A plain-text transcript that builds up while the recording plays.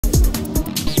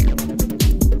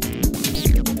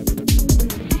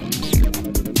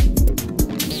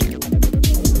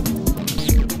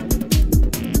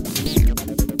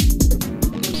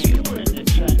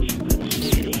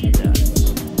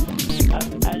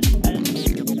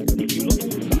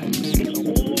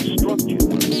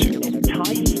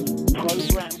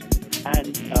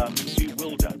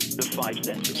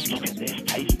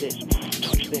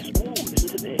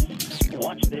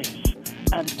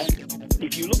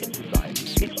in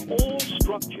society. It's all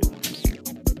structured.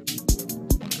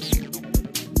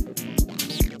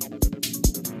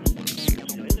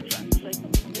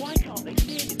 Why can't they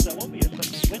see it? It's so obvious. But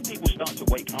when people start to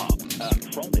wake up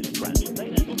from this trance, they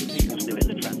then look at people still in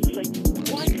the trance and say,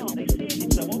 why can't they see it?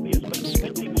 It's so obvious. But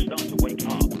when people start to wake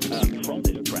up from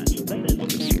this trance, they then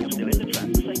look at people still in the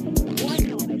trance and say, why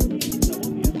can't they see it? It's so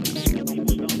obvious. But when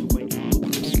people start to wake up.